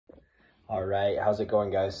All right, how's it going,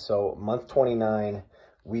 guys? So month 29,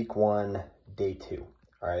 week 1, day 2.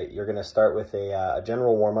 All right, you're going to start with a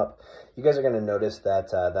general warm-up. You guys are going to notice that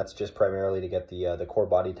that's just primarily to get the core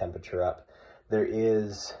body temperature up. There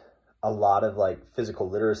is a lot of like physical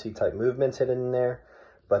literacy type movements hidden in there,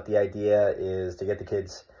 but the idea is to get the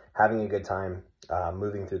kids having a good time,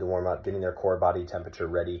 moving through the warm-up, getting their core body temperature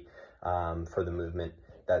ready for the movement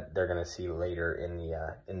that they're going to see later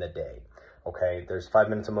in the day. Okay, there's 5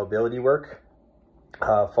 minutes of mobility work,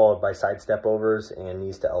 followed by side step overs and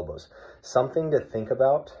knees to elbows. Something to think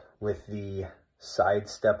about with the side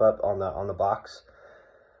step up on the box.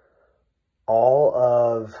 All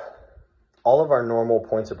of our normal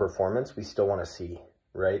points of performance, we still want to see,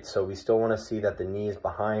 right? So we still want to see that the knee is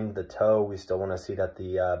behind the toe. We still want to see that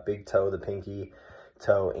the big toe, the pinky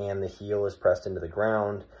toe, and the heel is pressed into the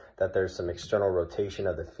ground, that there's some external rotation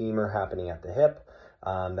of the femur happening at the hip.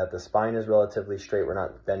 That the spine is relatively straight. We're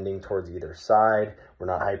not bending towards either side. We're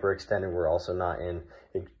not hyperextended. We're also not in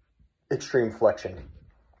extreme flexion.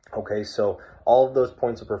 Okay, so all of those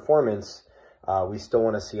points of performance, we still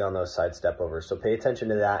want to see on those side step overs. So pay attention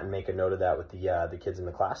to that and make a note of that with the kids in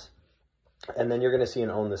the class. And then you're going to see an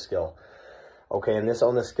own the skill. Okay, and this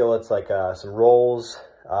own the skill, it's like some rolls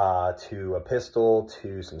to a pistol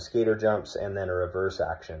to some skater jumps and then a reverse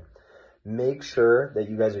action. Make sure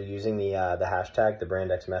that you guys are using the hashtag, the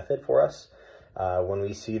Brandex method for us. When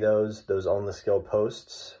we see those own the skill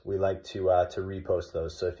posts, we like to repost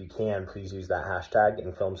those. So if you can, please use that hashtag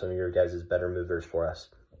and film some of your guys' better movers for us.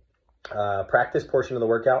 Practice portion of the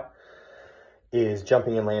workout is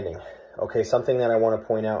jumping and landing. Okay, something that I want to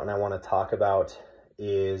point out and I want to talk about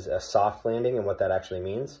is a soft landing and what that actually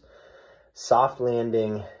means. Soft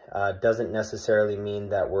landing doesn't necessarily mean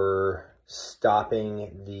that we're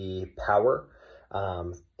stopping the power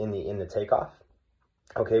in the takeoff.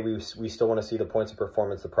 Okay, we still want to see the points of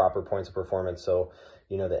performance, the proper points of performance. So,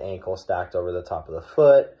 you know, the ankle stacked over the top of the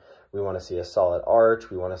foot. We want to see a solid arch.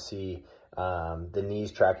 We want to see the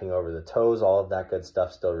knees tracking over the toes. All of that good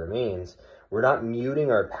stuff still remains. We're not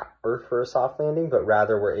muting our power for a soft landing, but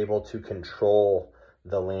rather we're able to control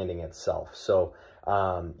the landing itself. So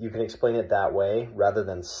you can explain it that way rather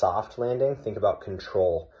than soft landing. Think about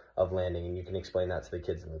control of landing, and you can explain that to the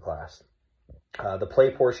kids in the class. The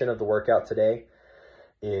play portion of the workout today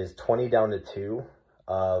is 20 down to 2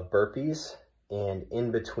 of burpees, and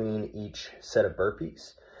in between each set of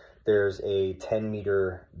burpees, there's a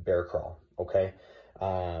 10-meter bear crawl, okay?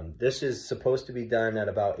 This is supposed to be done at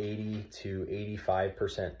about 80 to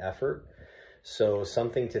 85% effort. So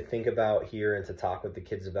something to think about here and to talk with the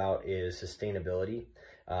kids about is sustainability.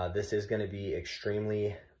 This is going to be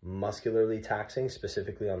extremely muscularly taxing,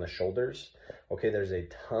 specifically on the shoulders. Okay, there's a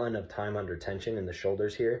ton of time under tension in the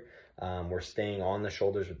shoulders here. We're staying on the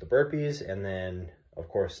shoulders with the burpees, and then of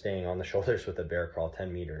course staying on the shoulders with the bear crawl,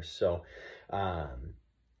 10 meters. So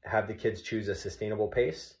have the kids choose a sustainable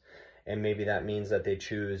pace, and maybe that means that they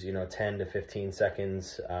choose, you know, 10 to 15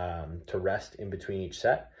 seconds to rest in between each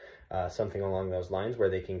set, something along those lines, where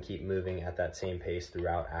they can keep moving at that same pace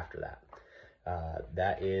throughout after that.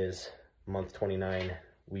 That is month 29,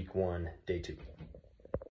 week 1, day 2.